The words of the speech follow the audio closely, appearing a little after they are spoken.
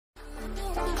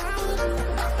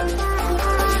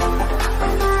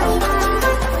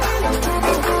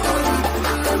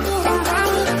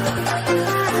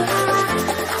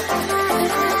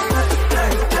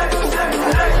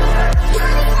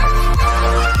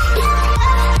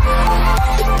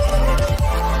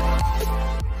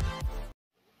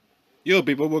Yo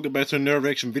people, welcome back to another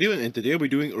reaction video, and today we're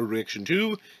doing a reaction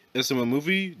to SML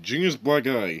movie, Junior's Black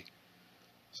Eye.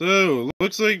 So,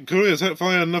 looks like Cody has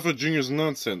finally had enough of Junior's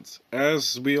nonsense,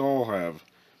 as we all have.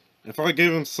 If I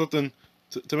gave him something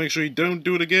to make sure he don't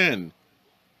do it again,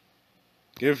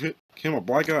 give him a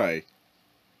black eye.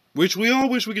 Which we all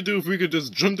wish we could do if we could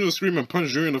just jump through the screen and punch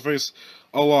Junior in the face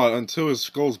a lot until his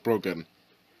skull's broken.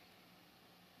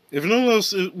 If no one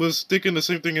else was thinking the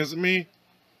same thing as me,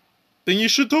 then you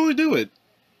should totally do it.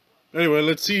 Anyway,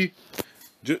 let's see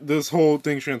this whole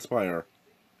thing transpire.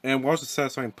 And watch the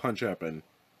satisfying punch happen.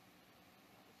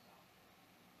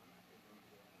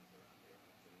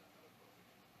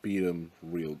 Beat him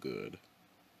real good.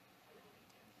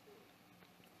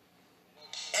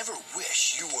 Ever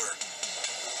wish you were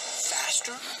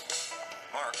faster?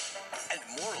 Mark, and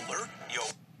more alert? Yo.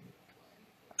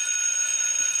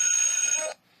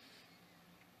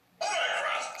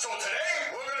 So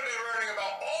today, we're going to be learning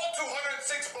about all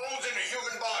 206 bones in the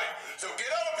human body. So get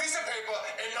out a piece of paper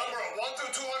and number 1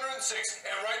 through 206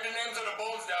 and write the names of the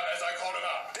bones down as I call them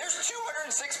out. There's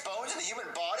 206 bones in the human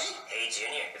body? Hey,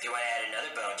 Junior, if you want to add another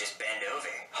bone, just bend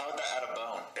over. How would that add a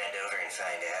bone? Bend over and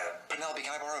find out. Penelope,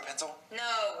 can I borrow a pencil?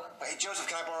 No. Wait, Joseph,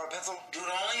 can I borrow a pencil? Dude,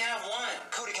 I only have one.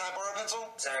 Cody, can I borrow a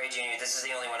pencil? Sorry, Junior, this is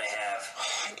the only one I have.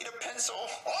 I need a pencil.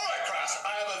 All right, Crass,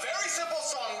 I have a very simple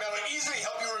song that will easily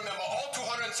help you remember all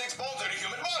 206 bones in the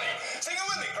human body. Sing it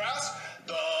with me, Crass.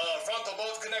 The frontal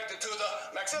bone's connected to the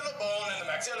maxilla bone, and the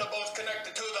maxilla bone's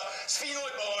connected to the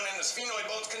sphenoid bone, and the sphenoid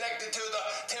bone's connected to the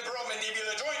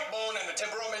temporomandibular joint bone, and the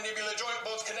temporomandibular joint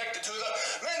bone's connected to the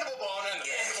mandible bone, and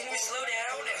Yeah, can you slow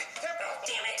down? Oh,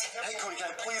 damn it. Hey, Cody,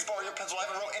 can I please borrow your pencil? I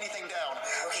haven't wrote anything down.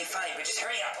 Okay, fine, but just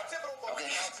hurry up. Okay.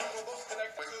 Wait,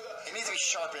 it needs to be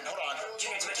sharpened. Hold on.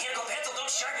 Junior, it's a mechanical pencil, don't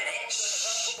sharpen it.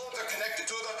 The bones are connected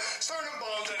to the sternum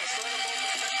bones, and the sternum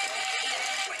bones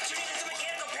are Wait, Junior, it's a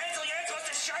mechanical pencil, you're not supposed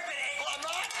to sharpen it. Well, I'm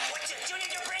not. What, Junior,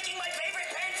 you're breaking my favorite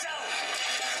pencil.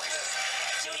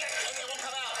 Junior, It won't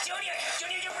come out. Junior,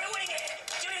 you're ruining it.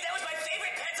 Junior, that was my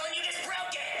favorite pencil, and you just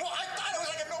broke it. Well, I thought it was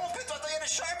like a normal pencil. I thought you had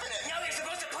to sharpen it. No, you're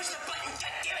supposed to push the button.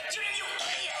 God damn it, Junior, you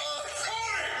idiot.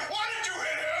 Cody, why did you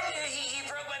hit him? He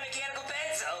broke my mechanical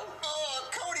pencil.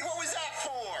 Cody, what was that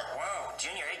for? Whoa,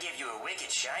 Junior, I gave you a wicked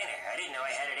shiner. I didn't know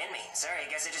I had it in me. Sorry, I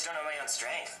guess I just don't know my own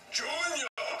strength. Junior,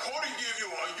 Cody gave you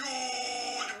a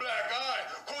huge black eye.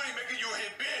 Cody making you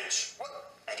hit bitch. What?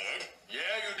 I did?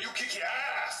 Yeah, you kick your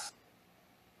ass.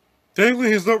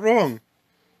 Technically, he's not wrong.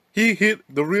 He hit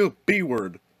the real B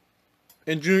word.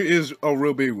 And Junior is a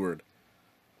real B word.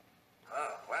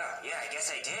 Oh, wow, yeah, I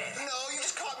guess I did. No, you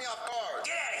just caught me off guard.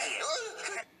 Get out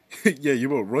of here. Yeah, you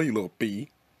will run, you little B.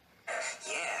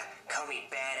 Yeah, call me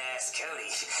Badass Cody.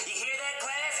 You hear that,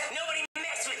 class? Nobody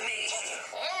mess with me.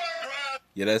 All right, Brad.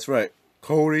 Yeah, that's right.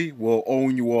 Cody will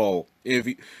own you all. If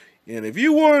you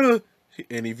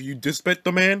disrespect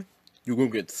the man, you're gonna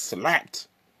get slapped.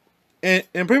 And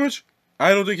pretty much, I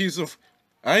don't think he's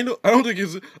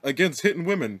against hitting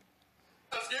women.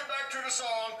 Let's get back to the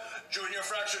song. Junior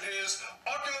fractured his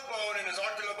ocular bone, and his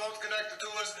ocular bone's connected to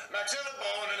his maxilla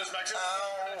bone, and his maxilla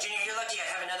bone. Junior, you're lucky I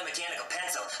have another mechanical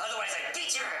pencil. Otherwise, I'd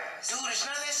beat your ass. Dude, it's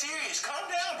not that serious. Calm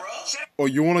down, bro. Shut Oh,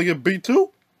 you wanna get beat too?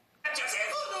 up, Joseph.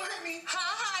 Don't hit me. Ha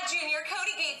ha, Junior.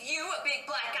 Cody gave you a big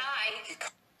black eye.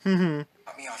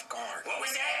 Caught me off guard. What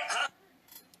was that? Huh?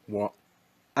 What?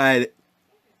 I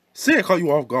caught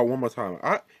you off guard one more time.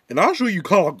 I'll show you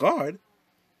call guard.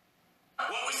 What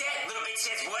was that? Little bitch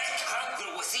says what? Huh?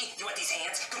 Little wussy? You want these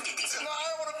hands? Come get these hands. No, I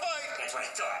don't want to fight. That's what I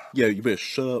thought. Yeah, you better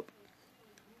shut up.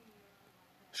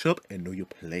 Shut up and know your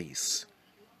place.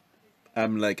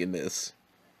 I'm liking this.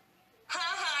 Ha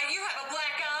ha, you have a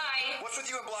black eye. What's with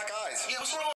you and black eyes? Yeah,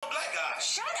 what's wrong with black eyes?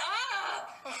 Shut up.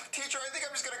 Oh, teacher, I think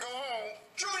I'm just gonna go home.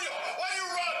 Junior, why you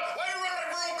run? Why you run like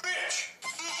a real bitch?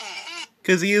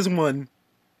 Cause he is one.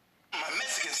 My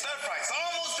Mexican stir fry's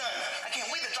almost done. I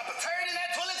can't wait to drop a turd in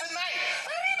that toilet tonight.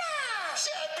 Arriba!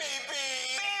 Shut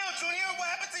baby. Damn, Junior, what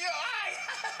happened to your eye?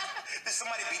 Did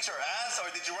somebody beat your ass,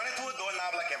 or did you run into a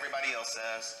doorknob like everybody else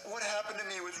says? What happened to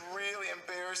me was really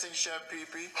embarrassing, Chef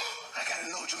Pee-Pee. I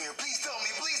gotta know, Junior. Please tell me.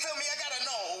 Please tell me. I gotta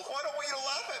know. Well, I don't want you to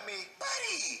laugh at me.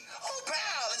 Buddy! Oh,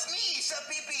 pal, it's me, Chef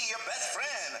Pee-Pee, your best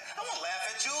friend. I won't laugh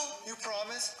at you. You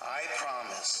promise? I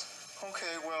promise.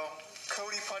 Okay, well,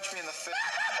 Cody punched me in the face.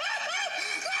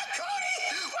 Not Cody!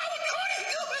 Why would Cody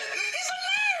do it? He's a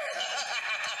nerd!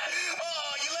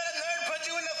 Oh, you let a nerd punch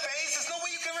you in the face? There's no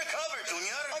way you can recover,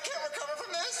 Junior. I can't recover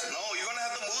from this? No, you're gonna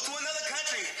have to move to another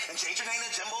country and change your name to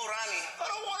Jimbo Ronnie. I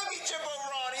don't want to be Jimbo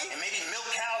Ronnie. And maybe milk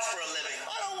cows for a living.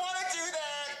 I don't want to do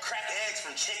that. And crack eggs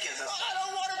from chickens. I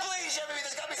don't want to bleed, Chef Baby.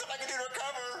 There's got to be something I can do to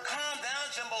recover. Calm down,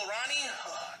 Jimbo Ronnie.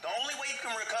 The only way you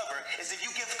can recover is if you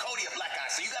give Cody a black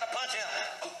eye, so you got to punch him.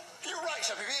 You're right,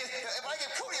 Chef Baby. If I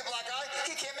give Cody a black eye,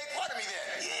 he can't make fun of me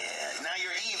then. Yeah, now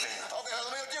you're even. Okay, let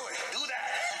me go do it. Do that.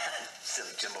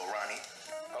 Silly Jimbo Ronnie.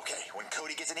 Okay, when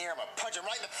Cody gets in here, I'm going to punch him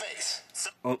right in the face. So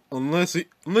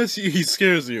Unless he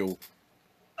scares you.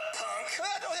 punk.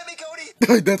 Don't hit me,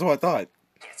 Cody. That's what I thought.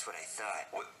 That's what I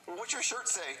thought. What's your shirt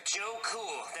say? Joe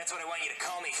Cool. That's what I want you to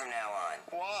call me from now on.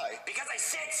 Why? Because I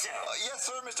said so. Yes,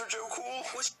 sir, Mr. Joe Cool.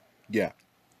 What's Yeah.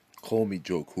 Call me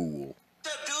Joe Cool.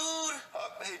 up, dude?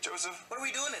 Hey, Joseph. What are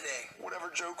we doing today?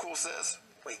 Whatever Joe Cool says.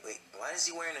 Wait. Why is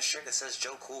he wearing a shirt that says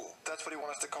Joe Cool? That's what he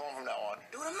wants us to call him from now on.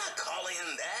 Dude, I'm not calling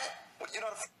him that. What, you're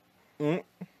not Mm.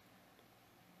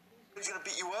 he's gonna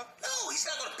beat you up? No, he's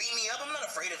not gonna beat me up. I'm not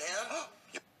afraid of him.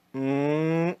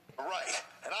 Mm. Right.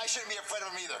 And I shouldn't be afraid of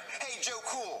him either. Hey, Joe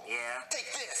Cool. Yeah?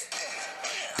 Take this.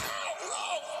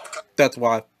 Ow. That's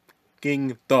what I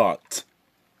fucking thought.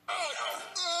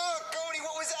 Cody,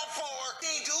 what was that for?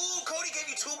 Hey, dude, Cody gave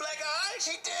you 2 black eyes?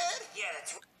 He did? Yeah,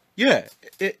 that's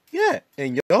right. Yeah,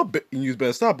 and you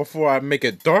better stop before I make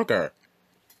it darker.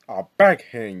 I'll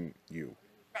backhand you.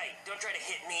 Right, don't try to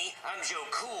hit me. I'm Joe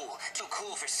Cool. Too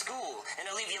cool for school. And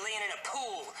I'll leave you laying in a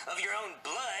pool of your own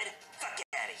blood. Fuck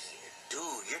out of here.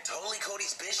 Dude, you're totally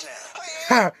Cody's bitch now.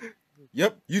 Ha!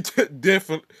 Yep, you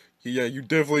definitely. Yeah, you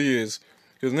definitely is.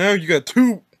 Because now you got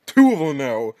two of them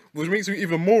now, which makes you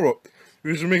even more.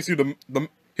 Which makes you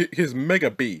his mega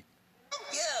B.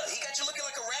 Yeah, he got you looking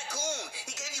like a raccoon.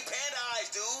 He gave you panda eyes,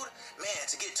 dude. Man,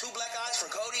 to get 2 black eyes from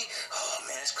Cody, oh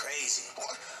man, it's crazy.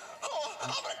 Oh, I'm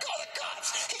gonna call the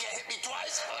cops. He can't hit me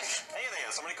twice. Hey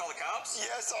there, somebody call the cops?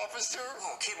 Yes, officer.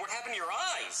 Oh, kid, what happened to your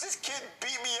eyes? This kid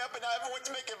beat me up and now everyone's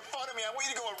making fun of me. I want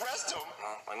you to go arrest him.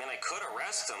 Well, I mean, I could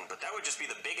arrest him, but that would just be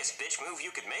the biggest bitch move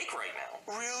you could make right now.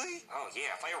 Really? Oh,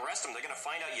 yeah, if I arrest him, they're gonna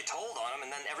find out you told on him,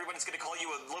 and then everybody's gonna call you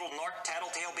a little narc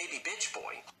tattletale baby bitch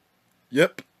boy.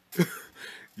 Yep.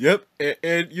 Yep.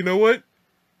 And you know what?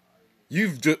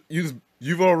 You've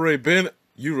already been.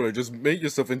 You already just made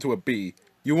yourself into a B.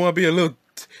 You want to be a little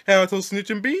tattletale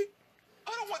snitching B?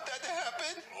 I don't want that to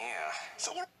happen. Yeah.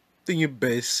 So what Then you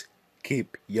best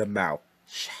keep your mouth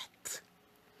shut.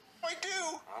 do I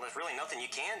do? Well, there's really nothing you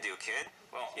can do, kid.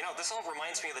 Well, you know, this all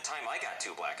reminds me of the time I got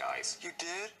 2 black eyes. You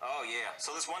did? Oh, yeah.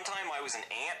 So this one time I was an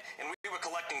ant, and we were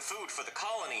collecting food for the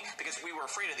colony because we were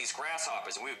afraid of these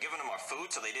grasshoppers, and we were giving them our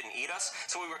food so they didn't eat us.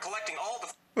 So we were collecting all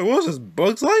the Wait, what was this?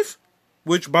 Bug's Life?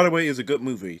 Which, by the way, is a good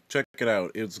movie. Check it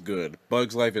out. It's good.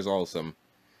 Bug's Life is awesome.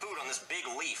 food on this big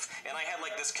leaf, and I had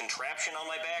like this contraption on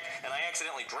my back, and I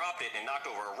accidentally dropped it and knocked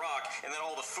over a rock, and then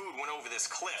all the food went over this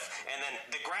cliff, and then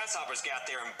the grasshoppers got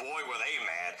there, and boy were they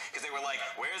mad, because they were like,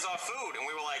 where's our food? And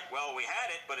we were like, well, we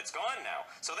had it, but it's gone now.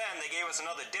 So then they gave us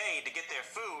another day to get their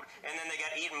food, and then they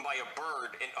got eaten by a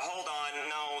bird, and hold on,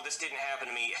 no, this didn't happen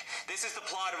to me. This is the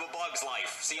plot of A Bug's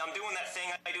Life. See, I'm doing that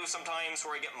thing I do sometimes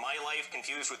where I get my life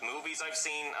confused with movies I've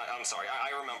seen. I'm sorry,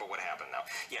 I remember what happened now.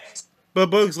 Yeah. But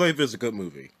Bug's Life is a good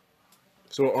movie.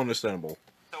 So understandable.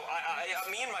 So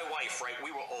me and my wife, right,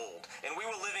 we were old, and we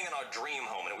were living in our dream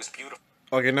home, and it was beautiful.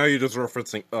 Okay, now you're just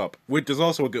referencing Up, which is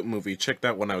also a good movie. Check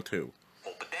that one out too.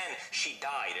 But then she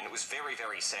died, and it was very,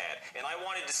 very sad. And I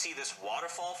wanted to see this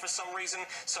waterfall for some reason,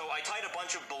 so I tied a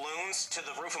bunch of balloons to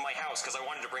the roof of my house because I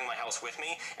wanted to bring my house with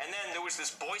me. And then there was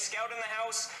this Boy Scout in the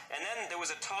house, and then there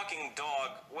was a talking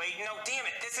dog. Wait, no, damn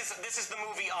it! This is the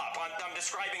movie Up. I'm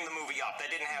describing the movie Up. That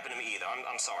didn't happen to me either.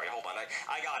 I'm sorry. Hold on.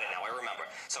 I got it now. I remember.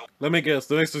 So Let me guess.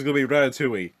 The next is gonna be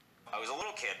Ratatouille. I was a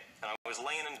little kid, and I was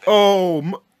laying in bed.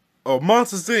 Oh,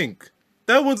 Monsters Inc.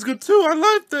 That one's good too. I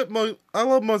like that. I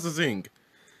love Monsters Inc.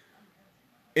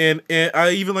 And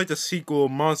I even like the sequel,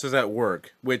 Monsters at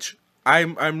Work, which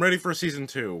I'm ready for season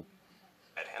 2.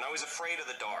 And I was afraid of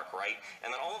the dark, right?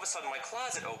 And then all of a sudden my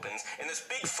closet opens, and this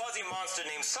big fuzzy monster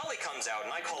named Sully comes out,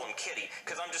 and I call him Kitty,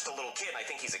 because I'm just a little kid, and I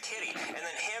think he's a kitty. And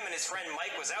then him and his friend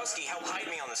Mike Wazowski help hide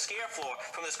me on the scare floor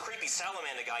from this creepy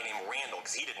salamander guy named Randall,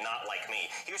 because he did not like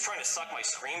me. He was trying to suck my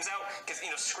screams out, because, you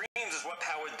know, screams is what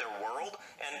powered their world.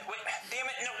 And, wait, damn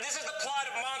it, no, this is the plot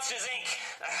of Monsters, Inc.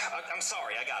 I'm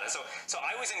sorry, I got it. So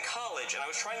I was in college, and I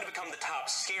was trying to become the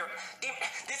top scare... Damn it,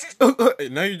 this is...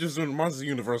 Now you're just doing Monsters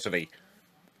University.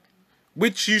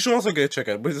 Which you should also get a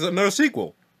check out, but it's another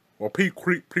sequel. Or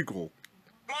prequel.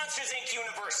 Monsters Inc.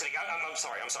 University. I'm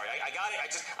sorry. I got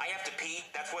it. I have to pee.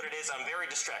 That's what it is. I'm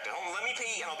very distracted. Hold on, let me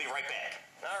pee, and I'll be right back.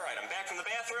 All right, I'm back from the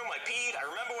bathroom. I peed. I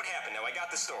remember what happened now. I got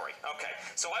the story. Okay,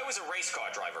 so I was a race car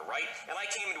driver, right? And I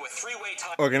came into a three-way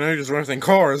tie Okay, now you're just referencing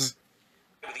cars.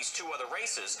 with these 2 other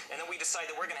races, and then we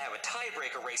decided that we're going to have a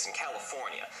tiebreaker race in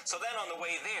California. So then on the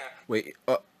way there... Wait,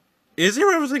 Is he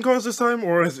referencing Cars this time,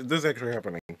 or is this actually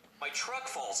happening? My truck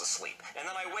falls asleep, and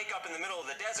then I wake up in the middle of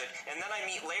the desert, and then I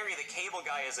meet Larry the Cable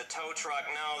Guy as a tow truck.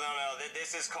 No,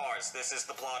 this is Cars. This is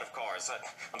the plot of Cars.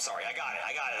 I'm sorry, I got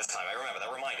it this time. I remember,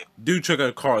 that reminded. Do check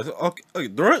out Cars.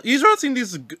 Okay, he's watching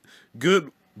these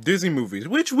good Disney movies,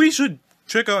 which we should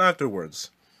check out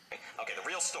afterwards. Okay, the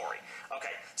real story.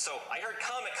 Okay, so I heard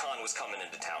Comic-Con was coming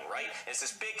into town, right? It's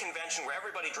this big convention where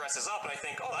everybody dresses up, and I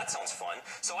think, oh, that sounds fun.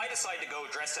 So I decided to go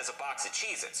dressed as a box of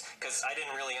Cheez-Its, because I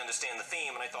didn't really understand the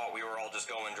theme, and I thought we were all just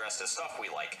going dressed as stuff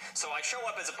we like. So I show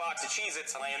up as a box of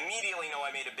Cheez-Its, and I immediately know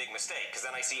I made a big mistake, because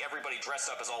then I see everybody dressed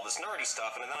up as all this nerdy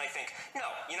stuff, and then I think, no,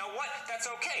 you know what? That's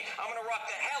okay. I'm gonna rock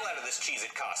the hell out of this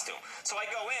Cheez-It costume. So I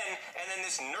go in, and then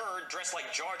this nerd dressed like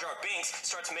Jar Jar Binks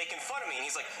starts making fun of me, and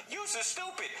he's like, "You so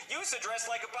stupid. You so dressed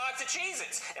like a box of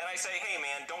Cheez-Its." And I say, "Hey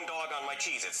man, don't dog on my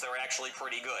Cheez-Its. They're actually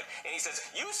pretty good." And he says,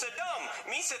 "You so dumb.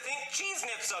 Me so think cheese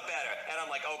nips are better." And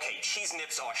I'm like, "Okay, cheese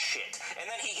nips are shit." And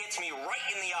then he hits me right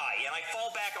in the eye, and I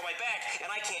fall back on my back, and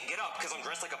I can't get up because I'm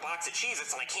dressed like a box of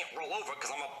Cheez-Its, and I can't roll over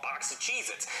because I'm a box of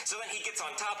Cheez-Its. So then he gets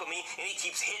on top of me, and he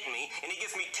keeps hitting me, and he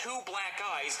gives me 2 black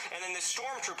eyes, and then this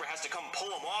stormtrooper has to come pull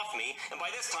him off me, and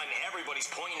by this time everybody's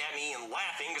pointing at me and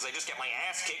laughing because I just get my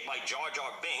ass kicked by Jar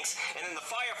Jar Binks, and then the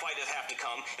firefighters have to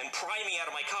come and pry me out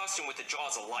of my costume with the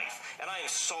jaws of life, and I am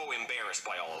so embarrassed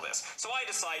by all of this. So I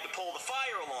decide to pull the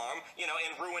fire alarm,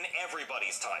 and ruin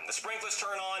everybody's time. The sprinklers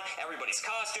turn on, everybody's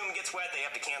costume gets wet, they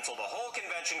have to cancel the whole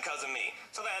convention because of me.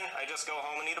 So then I just go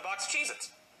home and eat a box of Cheez-Its.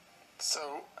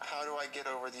 So, how do I get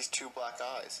over these 2 black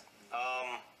eyes?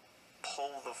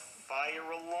 Pull the fire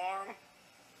alarm?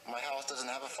 My house doesn't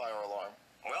have a fire alarm.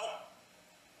 Well,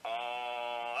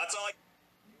 that's all I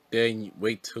Then you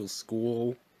wait till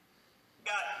school.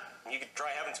 got. You could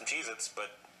try having some Cheez-Its,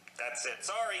 but that's it.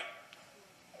 Sorry.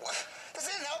 What? This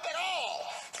didn't help at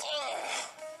all! Ugh.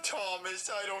 Thomas,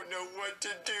 I don't know what to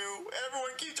do.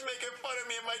 Everyone keeps making fun of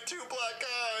me and my 2 black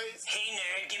eyes. Hey,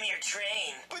 nerd, give me your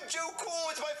train. But Joe Cool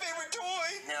is my favorite toy!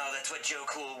 No, that's what Joe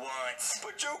Cool wants.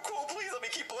 But Joe Cool, please let me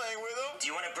keep playing with him. Do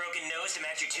you want a broken nose to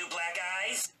match your 2 black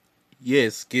eyes?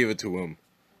 Yes, give it to him.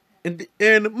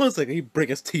 And most likely he'd break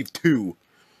his teeth too.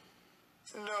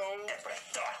 No. That's what I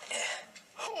thought.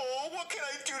 Oh, what can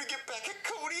I do to get back at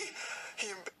Cody?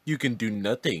 You can do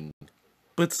nothing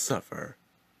but suffer.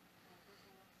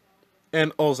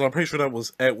 And also, I'm pretty sure that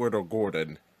was Edward or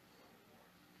Gordon.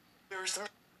 Embarrassed me.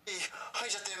 I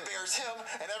just embarrass him,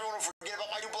 and everyone will forget about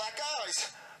my 2 black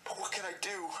eyes. But what can I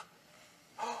do?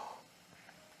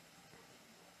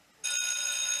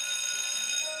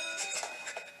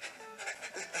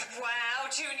 Wow,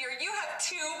 Junior, you have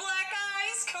 2 black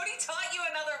eyes? Cody taught you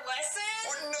another lesson?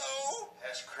 Oh, no!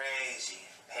 That's crazy.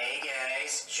 Hey,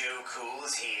 guys. Joe Cool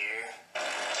is here.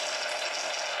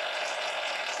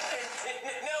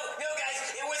 No, guys.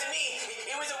 It wasn't me.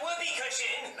 It was a whoopee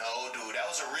cushion. No, dude, that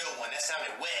was a real one. That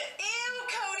sounded wet. Ew,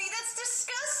 Cody, that's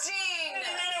disgusting.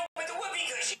 No, with the whoopee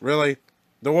cushion. Really?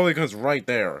 The one comes right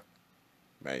there.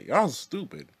 Man, y'all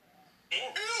stupid. Ew,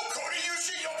 Cody, you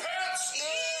shit your pants!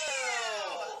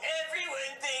 Ew!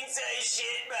 Everyone thinks I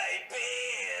shit my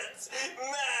pants.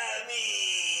 Mommy!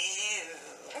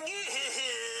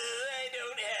 I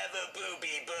don't have a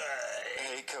poopy butt.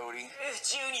 Hey, Cody.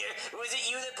 Junior, was it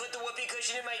you that put the whoopee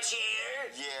cushion in my chair?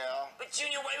 Yeah. But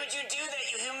Junior, why would you do that?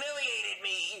 You humiliated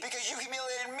me. Because you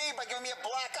humiliated me by giving me a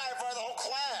black eye in front of the whole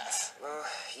class.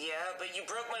 Yeah, but you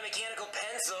broke my mechanical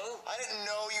pencil. I didn't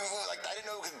know I didn't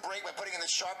know it could break by putting in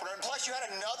the sharpener, and plus you had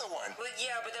another one. But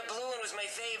yeah, but that blue one was my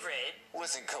favorite.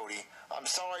 Listen, Cody, I'm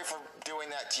sorry for doing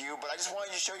that to you, but I just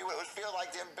wanted to show you what it would feel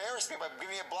like to embarrass me by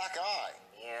giving me a black eye.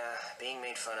 Yeah, being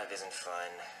made fun of isn't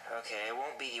fun. Okay, I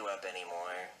won't beat you up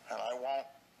anymore. And I won't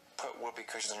put whoopee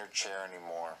cushions in your chair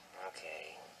anymore.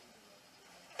 Okay.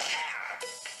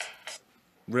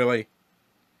 Really?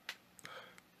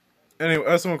 Anyway,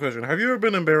 that's one question. Have you ever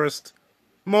been embarrassed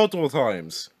multiple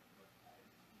times?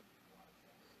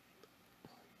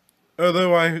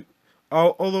 Although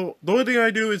the only thing I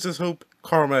do is just hope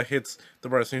karma hits the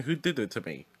person who did it to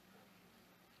me.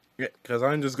 Yeah, because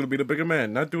I'm just gonna be the bigger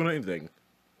man, not doing anything.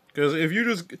 Because if you're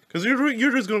just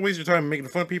gonna waste your time making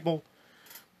fun of people,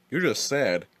 you're just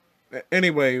sad.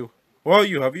 Anyway,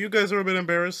 have you guys ever been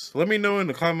embarrassed? Let me know in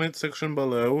the comment section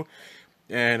below.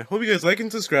 And hope you guys like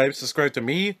and subscribe. Subscribe to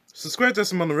me. Subscribe to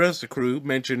some of the rest of the crew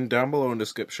mentioned down below in the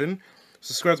description.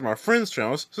 Subscribe to my friends'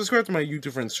 channels. Subscribe to my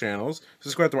YouTube friends' channels.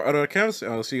 Subscribe to my other accounts.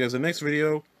 And I'll see you guys in the next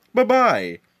video.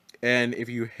 Bye-bye. And if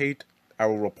you hate, I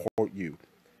will report you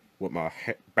with my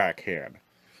backhand.